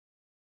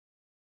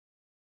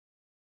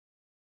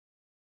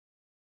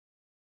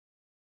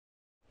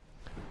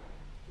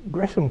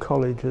Gresham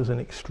College is an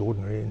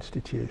extraordinary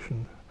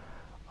institution.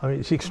 I mean,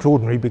 it's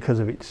extraordinary because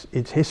of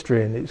its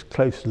history and its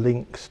close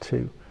links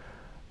to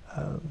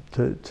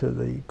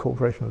the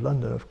Corporation of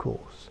London, of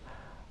course.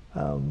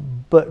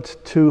 But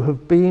to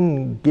have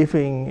been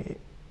giving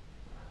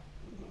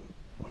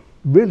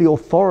really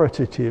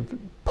authoritative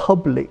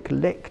public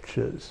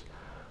lectures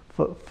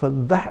for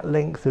that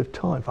length of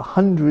time, for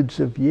hundreds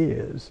of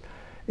years,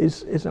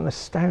 is an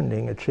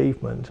astounding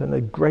achievement and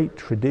a great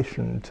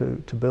tradition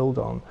to build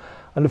on.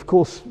 And of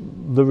course,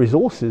 the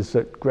resources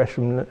that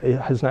Gresham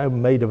has now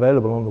made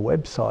available on the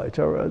website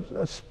are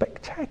a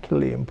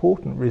spectacularly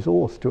important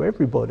resource to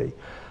everybody.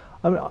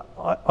 I mean,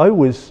 I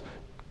was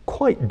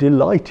quite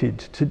delighted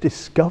to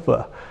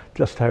discover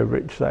just how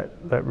rich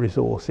that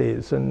resource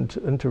is,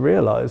 and to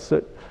realise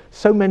that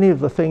so many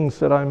of the things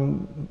that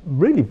I'm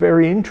really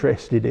very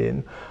interested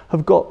in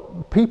have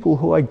got people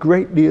who I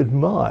greatly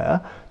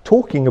admire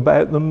talking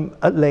about them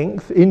at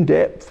length, in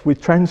depth,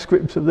 with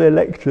transcripts of their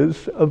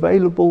lectures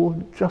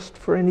available just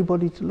for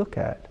anybody to look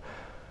at.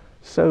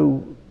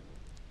 So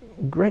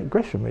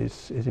Gresham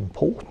is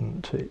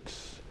important.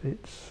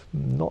 It's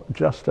not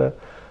just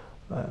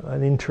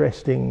an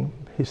interesting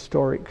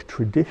historic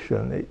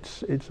tradition.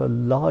 It's a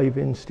live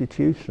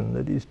institution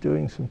that is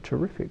doing some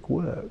terrific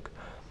work.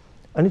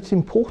 And it's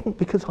important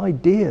because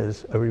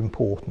ideas are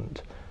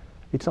important.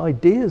 It's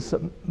ideas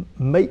that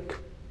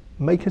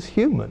make us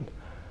human.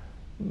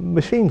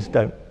 Machines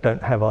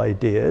don't have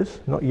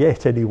ideas, not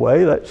yet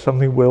anyway. That's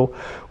something we'll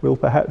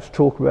perhaps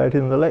talk about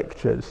in the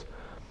lectures.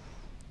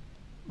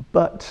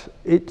 But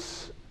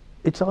it's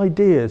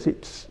ideas,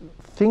 it's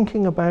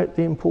thinking about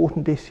the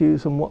important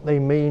issues and what they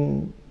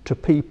mean to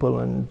people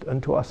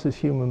and to us as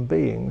human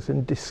beings,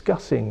 and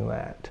discussing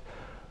that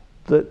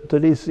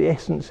is the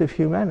essence of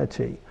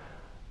humanity.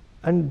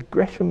 And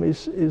Gresham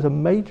is a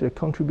major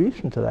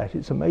contribution to that.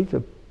 It's a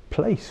major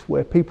place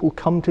where people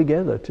come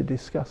together to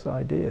discuss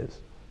ideas.